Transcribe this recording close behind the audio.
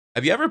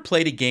Have you ever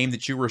played a game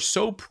that you were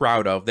so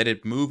proud of that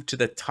it moved to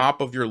the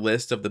top of your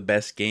list of the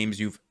best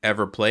games you've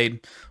ever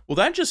played? Well,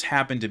 that just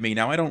happened to me.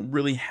 Now, I don't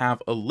really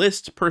have a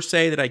list per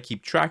se that I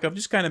keep track of,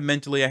 just kind of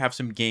mentally, I have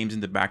some games in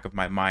the back of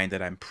my mind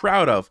that I'm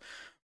proud of.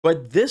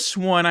 But this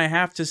one, I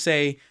have to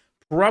say,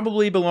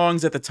 probably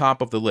belongs at the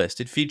top of the list.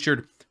 It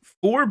featured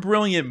four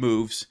brilliant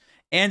moves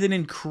and an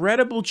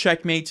incredible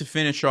checkmate to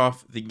finish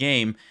off the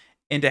game.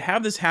 And to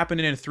have this happen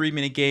in a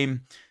 3-minute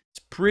game, it's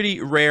pretty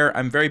rare.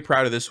 I'm very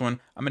proud of this one.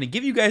 I'm going to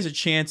give you guys a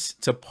chance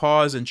to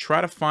pause and try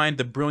to find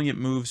the brilliant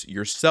moves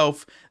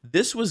yourself.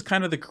 This was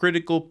kind of the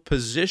critical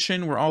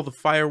position where all the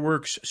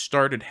fireworks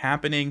started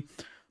happening.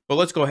 But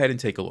let's go ahead and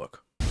take a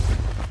look.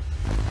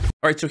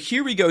 All right, so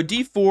here we go,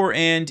 D4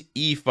 and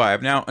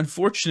E5. Now,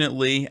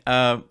 unfortunately,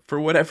 for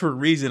whatever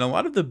reason, a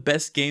lot of the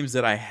best games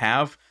that I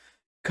have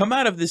come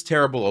out of this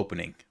terrible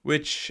opening,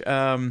 which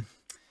I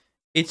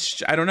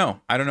don't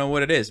know. I don't know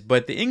what it is,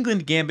 but the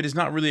England Gambit is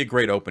not really a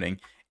great opening.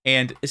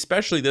 And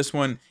especially this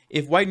one,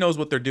 if white knows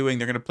what they're doing,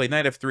 they're going to play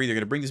knight f3, they're going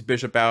to bring this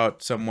bishop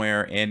out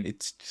somewhere, and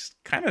it's just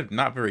kind of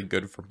not very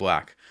good for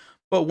black.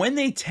 But when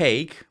they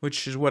take,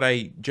 which is what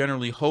I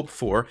generally hope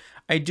for,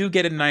 I do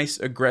get a nice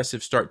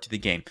aggressive start to the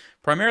game,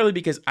 primarily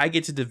because I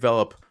get to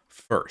develop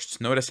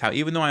first. Notice how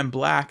even though I'm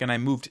black and I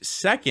moved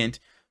second,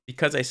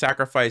 because I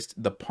sacrificed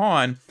the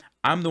pawn,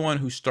 I'm the one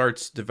who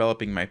starts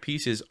developing my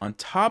pieces. On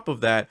top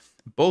of that,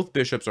 both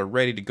bishops are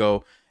ready to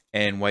go,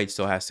 and white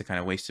still has to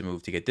kind of waste a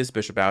move to get this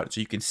bishop out. So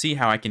you can see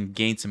how I can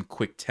gain some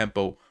quick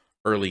tempo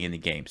early in the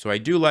game. So I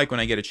do like when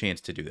I get a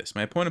chance to do this.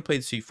 My opponent played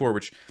c4,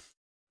 which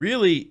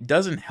really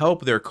doesn't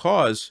help their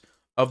cause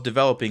of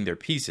developing their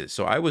pieces.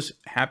 So I was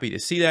happy to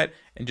see that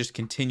and just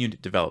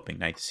continued developing.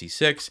 Knight to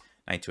c6,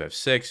 knight to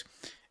f6.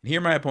 And here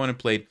my opponent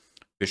played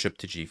bishop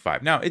to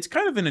g5. Now, it's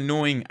kind of an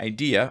annoying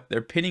idea.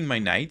 They're pinning my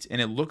knight,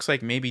 and it looks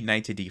like maybe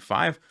knight to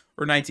d5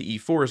 or knight to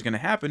e4 is going to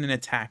happen and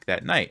attack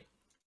that knight.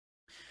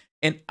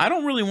 And I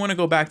don't really want to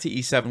go back to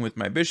e7 with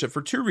my bishop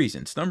for two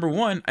reasons. Number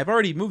one, I've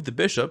already moved the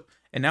bishop,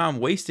 and now I'm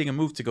wasting a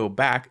move to go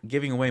back,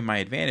 giving away my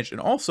advantage.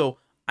 And also,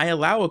 I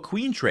allow a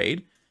queen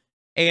trade,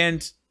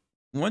 and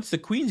once the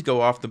queens go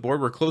off the board,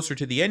 we're closer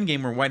to the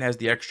endgame where white has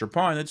the extra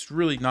pawn. That's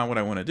really not what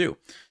I want to do.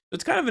 So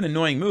it's kind of an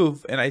annoying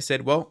move, and I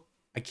said, well,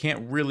 I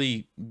can't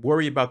really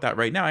worry about that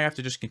right now. I have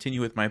to just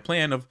continue with my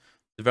plan of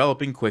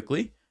developing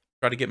quickly,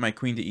 try to get my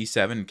queen to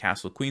e7 and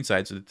castle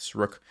queenside so that this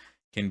rook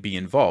can be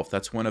involved.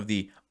 That's one of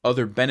the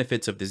other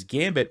benefits of this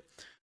gambit.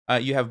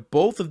 You have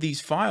both of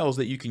these files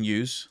that you can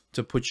use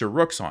to put your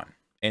rooks on,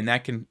 and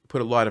that can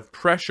put a lot of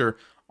pressure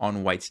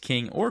on white's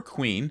king or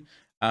queen,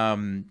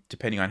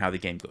 depending on how the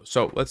game goes.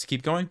 So let's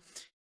keep going.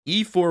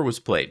 E4 was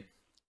played.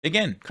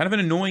 Again, kind of an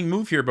annoying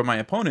move here by my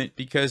opponent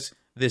because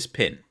this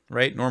pin,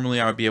 right?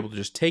 Normally I would be able to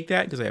just take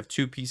that because I have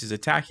two pieces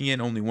attacking it,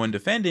 only one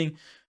defending.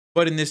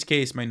 But in this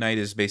case, my knight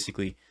is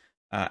basically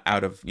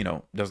out of,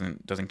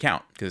 doesn't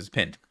count because it's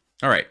pinned.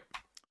 All right.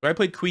 So I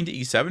played queen to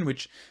e7,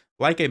 which,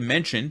 like I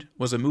mentioned,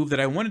 was a move that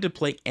I wanted to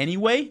play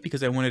anyway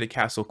because I wanted to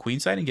castle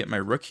queenside and get my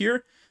rook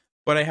here.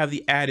 But I have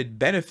the added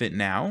benefit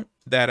now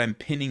that I'm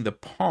pinning the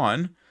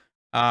pawn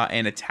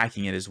and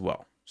attacking it as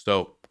well.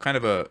 So kind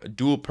of a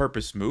dual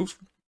purpose move.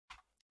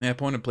 My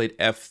opponent played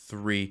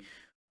f3,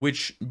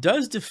 which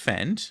does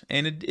defend,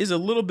 and it is a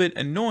little bit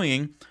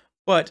annoying,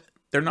 but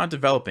they're not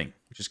developing,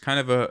 which is kind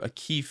of a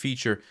key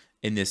feature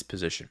in this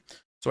position.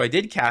 So I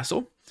did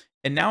castle,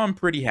 and now I'm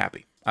pretty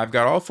happy. I've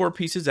got all four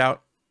pieces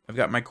out. I've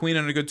got my queen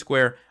on a good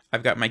square.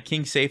 I've got my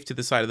king safe to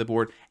the side of the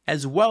board,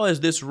 as well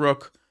as this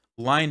rook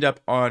lined up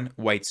on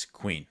white's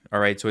queen. All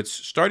right, so it's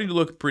starting to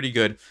look pretty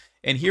good.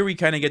 And here we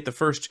kind of get the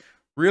first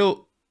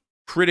real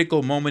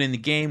critical moment in the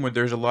game where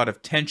there's a lot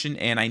of tension,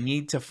 and I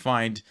need to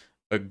find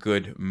a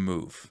good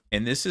move.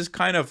 And this is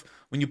kind of,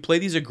 when you play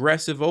these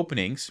aggressive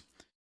openings,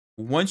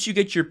 once you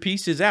get your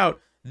pieces out,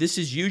 this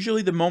is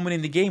usually the moment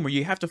in the game where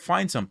you have to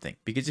find something.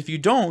 Because if you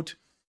don't,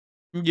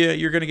 yeah,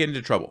 you're going to get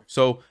into trouble.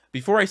 So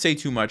before I say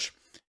too much,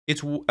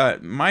 it's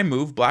my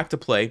move, black to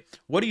play.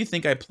 What do you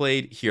think I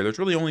played here? There's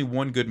really only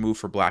one good move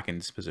for black in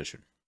this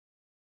position.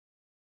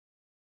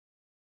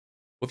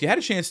 Well, if you had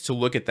a chance to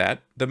look at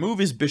that, the move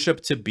is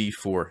bishop to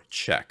b4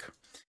 check.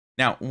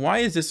 Now, why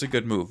is this a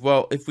good move?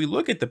 Well, if we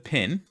look at the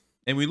pin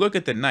and we look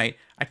at the knight,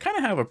 I kind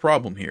of have a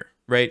problem here,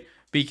 right?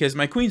 Because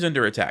my queen's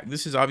under attack.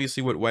 This is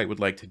obviously what white would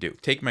like to do.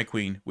 Take my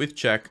queen with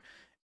check,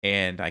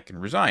 and I can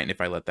resign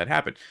if I let that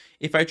happen.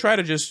 If I try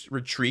to just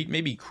retreat,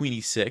 maybe queen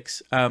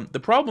e6, the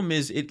problem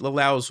is it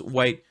allows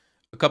white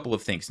a couple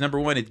of things. Number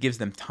one, it gives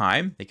them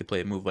time. They could play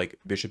a move like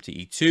bishop to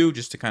e2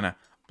 just to kind of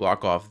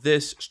block off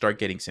this, start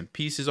getting some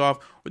pieces off,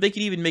 or they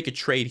could even make a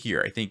trade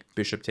here. I think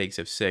bishop takes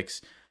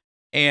f6,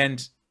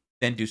 and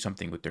then do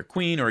something with their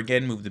queen, or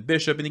again, move the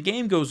bishop, and the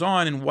game goes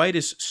on, and white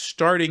is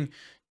starting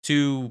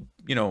to,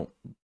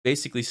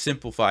 basically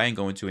simplify and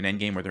go into an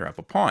endgame where they're up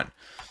a pawn.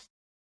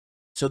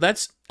 So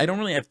I don't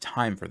really have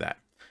time for that.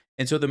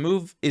 And so the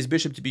move is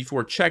bishop to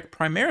b4 check,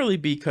 primarily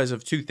because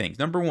of two things.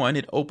 Number one,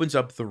 it opens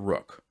up the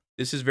rook.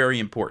 This is very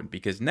important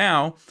because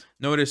now,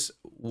 notice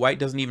white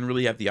doesn't even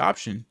really have the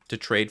option to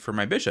trade for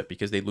my bishop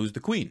because they lose the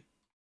queen.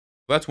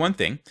 that's one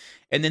thing.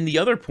 And then the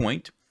other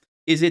point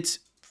is it's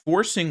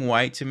forcing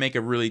white to make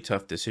a really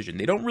tough decision.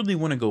 They don't really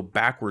want to go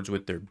backwards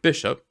with their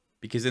bishop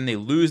because then they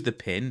lose the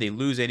pin. They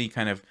lose any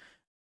kind of,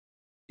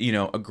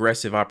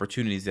 aggressive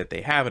opportunities that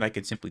they have. And I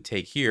could simply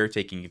take here,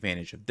 taking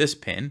advantage of this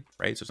pin,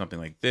 right? So something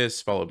like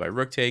this followed by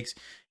rook takes.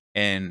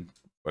 And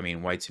I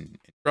mean, white's in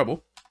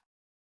trouble.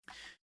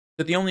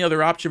 But the only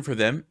other option for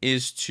them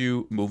is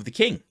to move the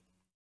king.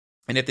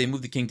 And if they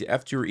move the king to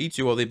f2 or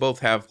e2, well, they both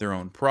have their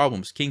own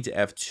problems. King to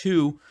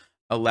f2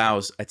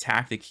 allows a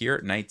tactic here.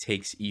 Knight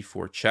takes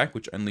e4 check,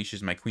 which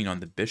unleashes my queen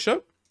on the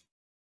bishop.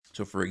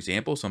 So for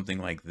example, something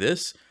like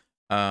this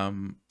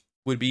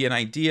would be an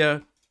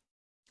idea.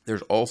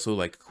 There's also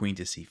like queen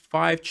to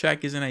c5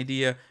 check is an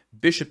idea.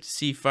 Bishop to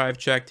c5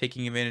 check,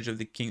 taking advantage of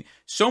the king.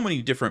 So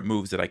many different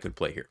moves that I could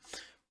play here.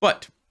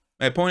 But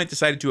my opponent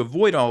decided to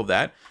avoid all of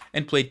that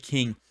and played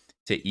king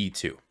to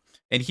e2.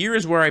 And here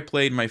is where I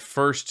played my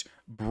first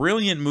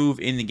brilliant move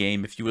in the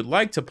game. If you would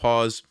like to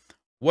pause,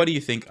 what do you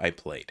think I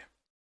played?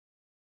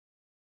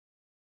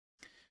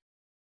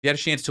 You had a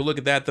chance to look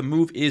at that. The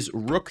move is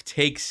rook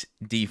takes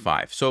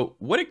d5. So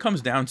what it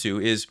comes down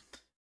to is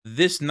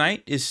this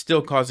knight is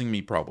still causing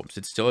me problems.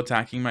 It's still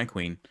attacking my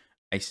queen.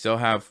 I still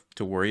have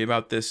to worry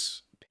about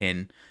this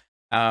pin.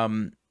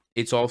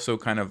 It's also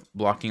kind of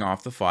blocking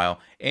off the file,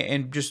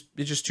 and it's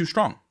just too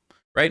strong,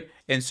 right?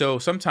 And so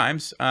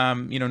sometimes,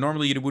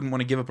 normally you wouldn't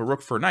want to give up a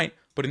rook for a knight,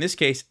 but in this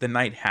case, the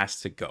knight has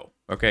to go,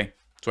 okay?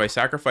 So I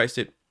sacrificed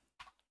it.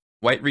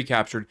 White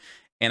recaptured,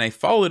 and I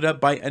followed it up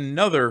by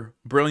another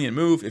brilliant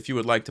move. If you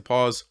would like to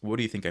pause, what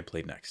do you think I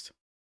played next?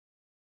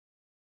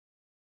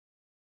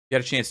 You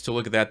had a chance to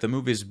look at that. The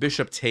move is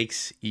bishop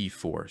takes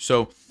e4.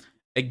 So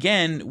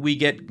again, we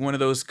get one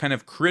of those kind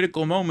of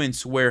critical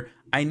moments where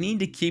I need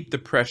to keep the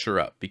pressure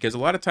up, because a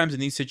lot of times in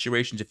these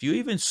situations, if you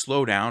even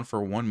slow down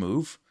for one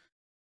move,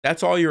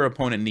 that's all your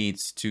opponent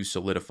needs to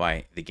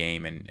solidify the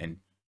game, and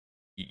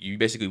you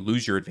basically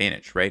lose your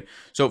advantage, right?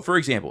 So for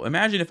example,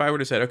 imagine if I were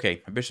to say,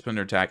 okay, my bishop's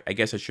under attack, I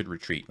guess I should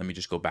retreat. Let me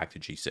just go back to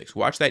g6.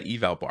 Watch that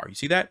eval bar. You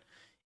see that?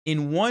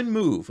 In one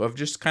move of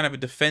just kind of a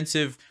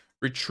defensive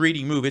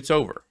retreating move, it's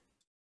over.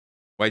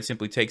 White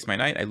simply takes my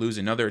knight. I lose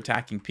another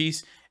attacking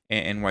piece,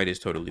 and white is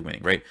totally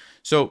winning, right?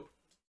 So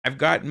I've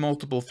got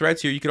multiple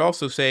threats here. You could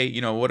also say,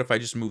 what if I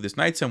just move this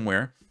knight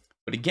somewhere?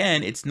 But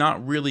again, it's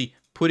not really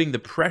putting the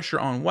pressure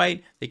on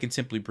white. They can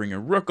simply bring a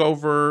rook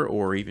over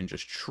or even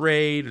just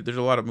trade. There's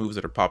a lot of moves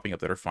that are popping up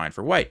that are fine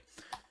for white.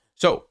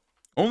 So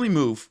only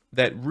move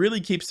that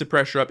really keeps the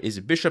pressure up is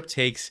bishop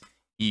takes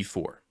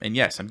e4. And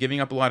yes, I'm giving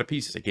up a lot of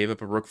pieces. I gave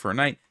up a rook for a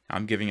knight.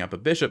 I'm giving up a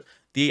bishop.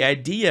 The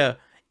idea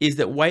is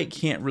that white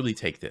can't really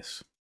take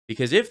this,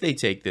 because if they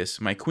take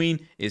this, my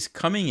queen is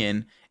coming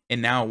in,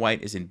 and now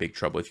white is in big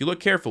trouble. If you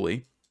look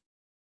carefully,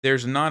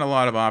 there's not a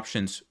lot of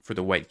options for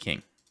the white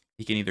king.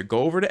 He can either go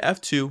over to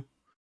f2,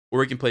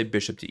 or he can play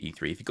bishop to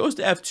e3. If he goes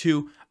to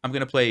f2, I'm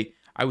going to play,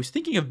 I was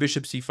thinking of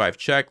bishop c5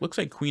 check. Looks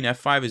like queen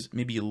f5 is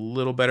maybe a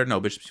little better. No,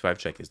 bishop c5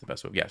 check is the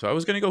best move. Yeah, so I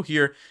was going to go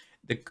here.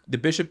 The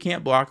bishop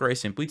can't block, or I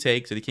simply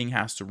take, so the king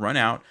has to run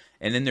out.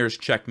 And then there's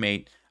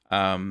checkmate,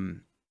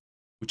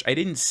 which I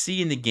didn't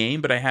see in the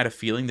game, but I had a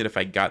feeling that if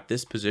I got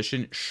this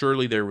position,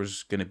 surely there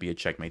was going to be a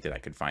checkmate that I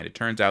could find. It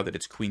turns out that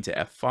it's queen to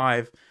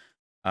f5,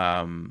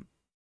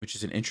 which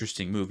is an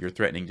interesting move. You're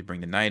threatening to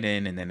bring the knight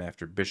in, and then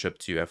after bishop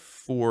to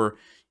f4,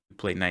 you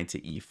play knight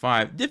to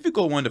e5.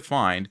 Difficult one to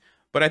find,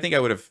 but I think I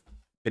would have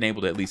been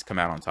able to at least come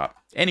out on top.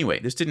 Anyway,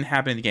 this didn't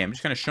happen in the game. I'm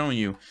just kind of showing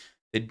you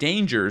the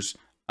dangers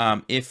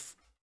if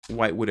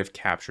white would have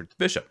captured the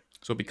bishop.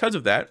 So because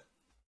of that,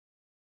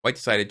 white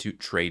decided to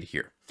trade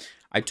here.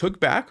 I took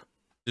back,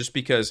 just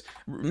because,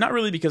 not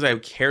really because I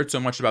cared so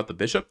much about the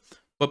bishop,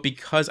 but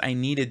because I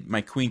needed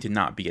my queen to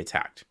not be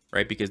attacked,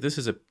 right? Because this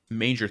is a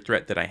major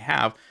threat that I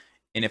have,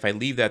 and if I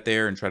leave that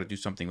there and try to do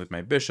something with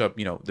my bishop,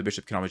 the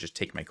bishop can always just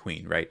take my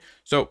queen, right?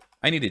 So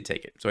I needed to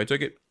take it. So I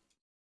took it,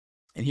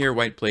 and here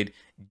white played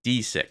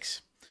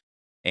d6.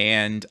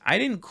 And I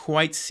didn't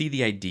quite see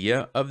the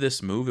idea of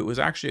this move. It was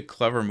actually a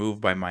clever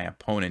move by my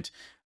opponent.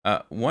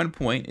 One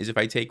point is if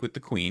I take with the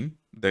queen,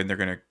 then they're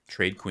going to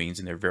trade queens,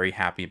 and they're very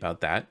happy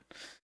about that.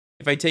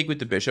 If I take with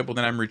the bishop, well,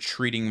 then I'm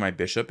retreating my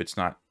bishop. It's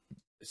not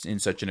in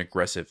such an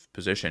aggressive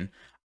position.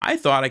 I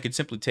thought I could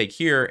simply take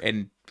here,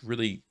 and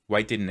really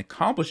white didn't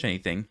accomplish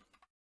anything.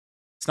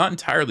 It's not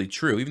entirely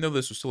true, even though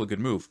this was still a good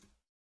move.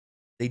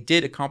 They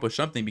did accomplish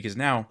something, because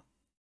now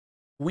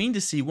queen to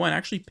c1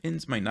 actually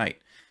pins my knight.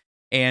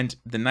 And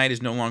the knight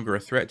is no longer a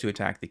threat to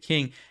attack the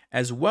king,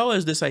 as well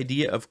as this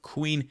idea of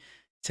queen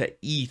to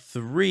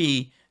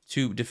e3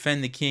 to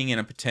defend the king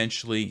and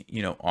potentially,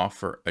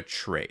 offer a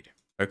trade.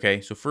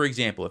 Okay, so for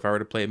example, if I were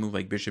to play a move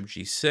like bishop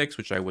g6,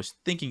 which I was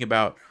thinking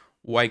about,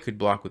 white could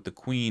block with the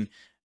queen,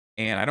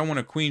 and I don't want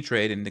a queen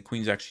trade, and the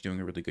queen's actually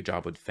doing a really good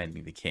job of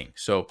defending the king.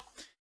 So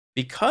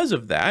because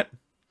of that,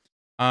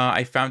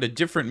 I found a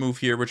different move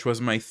here, which was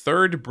my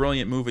third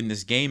brilliant move in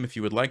this game. If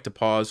you would like to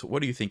pause,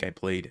 what do you think I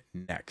played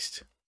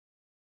next?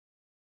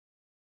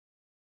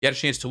 You had a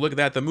chance to look at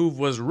that. The move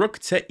was rook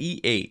to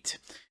e8.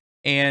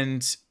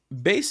 And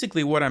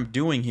basically what I'm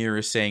doing here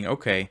is saying,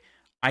 okay,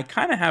 I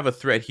kind of have a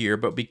threat here,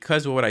 but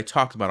because of what I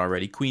talked about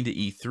already, queen to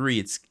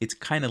e3, it's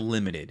kind of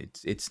limited.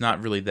 It's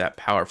not really that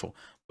powerful.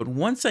 But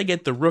once I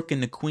get the rook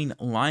and the queen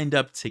lined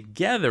up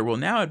together, well,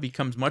 now it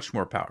becomes much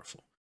more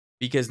powerful.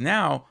 Because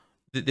now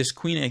this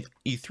queen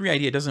e3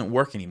 idea doesn't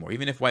work anymore.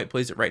 Even if white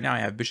plays it right now, I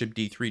have bishop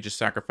d3 just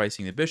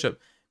sacrificing the bishop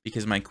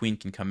because my queen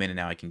can come in and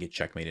now I can get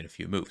checkmate in a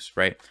few moves,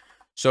 right?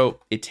 So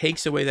it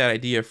takes away that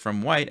idea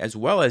from white, as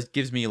well as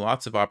gives me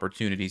lots of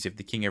opportunities if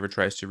the king ever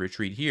tries to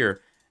retreat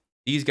here.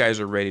 These guys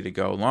are ready to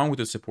go, along with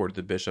the support of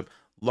the bishop.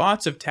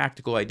 Lots of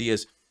tactical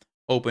ideas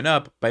open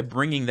up by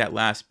bringing that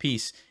last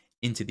piece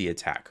into the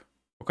attack.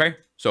 Okay,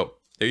 so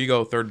there you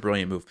go, third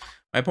brilliant move.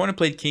 My opponent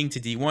played king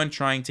to d1,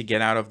 trying to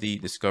get out of the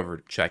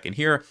discovered check. And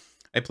here,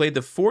 I played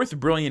the fourth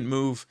brilliant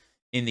move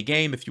in the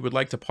game. If you would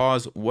like to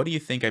pause, what do you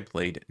think I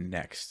played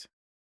next?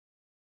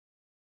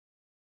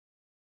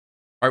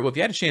 All right, well, if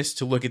you had a chance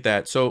to look at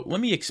that, so let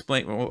me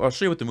explain. Well, I'll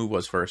show you what the move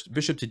was first.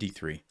 Bishop to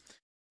d3.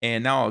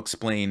 And now I'll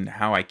explain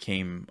how I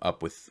came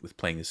up with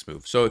playing this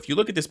move. So if you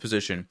look at this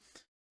position,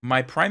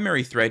 my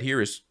primary threat here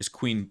is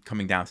queen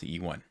coming down to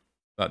e1.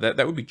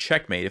 That would be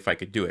checkmate if I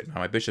could do it. Now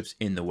my bishop's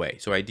in the way.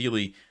 So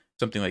ideally,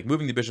 something like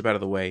moving the bishop out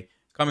of the way,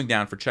 coming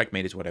down for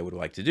checkmate is what I would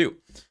like to do.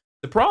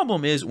 The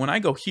problem is when I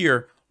go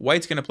here,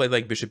 white's going to play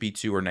like bishop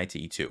e2 or knight to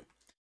e2.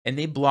 And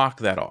they block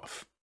that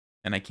off.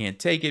 And I can't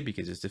take it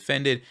because it's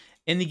defended.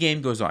 And the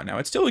game goes on. Now,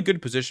 it's still a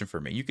good position for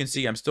me. You can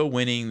see I'm still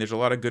winning. There's a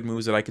lot of good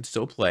moves that I could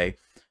still play.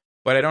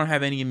 But I don't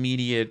have any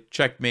immediate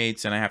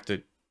checkmates, and I have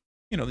to,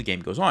 the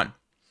game goes on.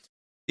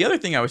 The other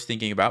thing I was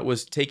thinking about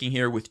was taking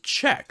here with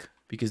check,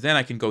 because then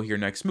I can go here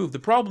next move. The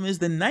problem is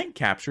the knight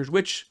captures,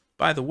 which,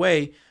 by the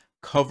way,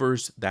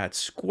 covers that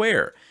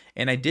square.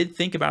 And I did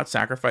think about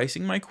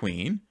sacrificing my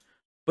queen,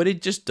 but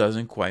it just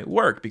doesn't quite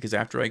work, because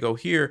after I go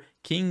here,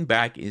 king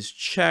back is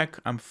check.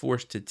 I'm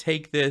forced to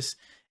take this,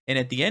 and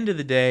at the end of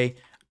the day,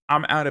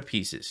 I'm out of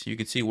pieces. You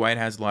can see white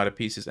has a lot of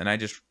pieces, and I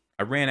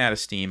ran out of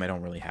steam. I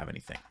don't really have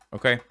anything,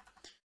 okay?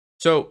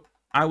 So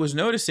I was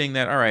noticing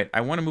that, all right,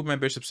 I want to move my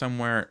bishop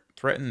somewhere,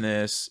 threaten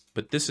this,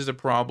 but this is a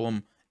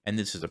problem, and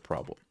this is a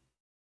problem.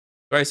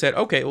 So I said,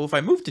 okay, well, if I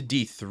move to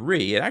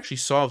d3, it actually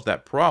solves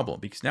that problem,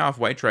 because now if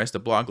white tries to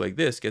block like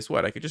this, guess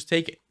what? I could just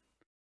take it.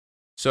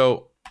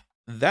 So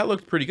that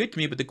looked pretty good to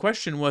me, but the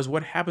question was,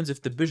 what happens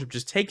if the bishop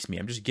just takes me?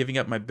 I'm just giving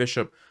up my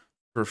bishop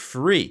for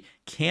free.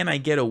 Can I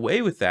get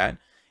away with that?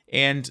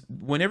 And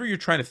whenever you're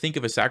trying to think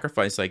of a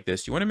sacrifice like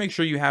this, you want to make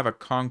sure you have a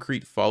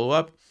concrete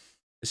follow-up,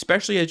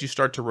 especially as you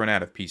start to run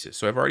out of pieces.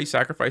 So I've already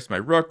sacrificed my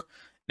rook.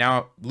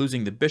 Now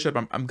losing the bishop,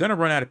 I'm going to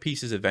run out of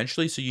pieces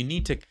eventually. So you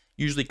need to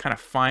usually kind of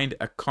find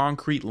a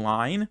concrete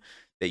line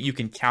that you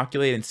can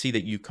calculate and see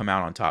that you come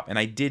out on top. And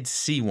I did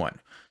see one.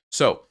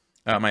 So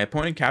my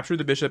opponent captured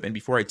the bishop. And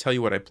before I tell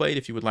you what I played,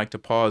 if you would like to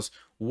pause,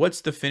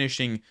 what's the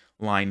finishing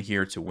line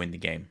here to win the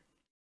game?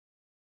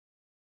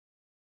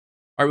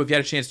 All right, well, if you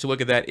had a chance to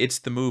look at that, it's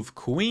the move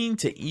queen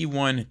to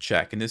e1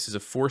 check. And this is a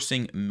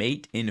forcing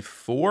mate in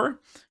 4.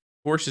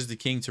 Forces the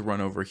king to run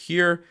over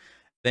here.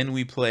 Then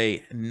we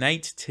play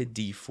knight to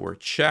d4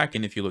 check.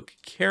 And if you look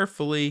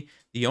carefully,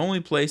 the only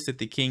place that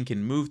the king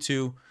can move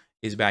to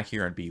is back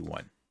here on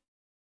b1.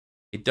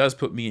 It does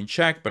put me in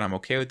check, but I'm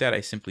okay with that.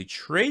 I simply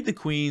trade the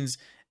queens,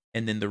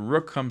 and then the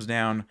rook comes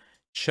down.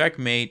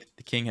 Checkmate.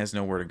 The king has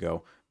nowhere to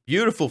go.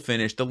 Beautiful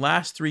finish. The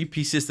last 3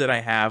 pieces that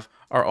I have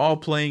are all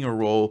playing a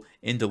role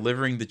in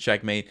delivering the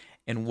checkmate,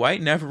 and white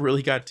never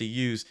really got to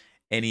use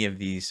any of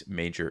these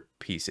major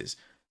pieces.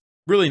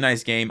 Really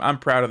nice game. I'm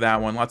proud of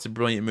that one. Lots of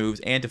brilliant moves,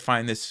 and to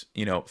find this,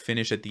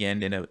 finish at the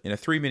end in a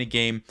 3-minute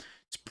game,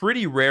 it's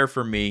pretty rare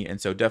for me,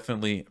 and so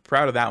definitely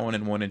proud of that one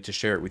and wanted to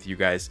share it with you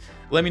guys.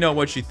 Let me know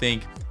what you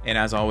think, and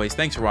as always,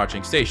 thanks for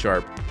watching. Stay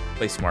sharp,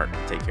 play smart,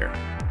 take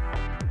care.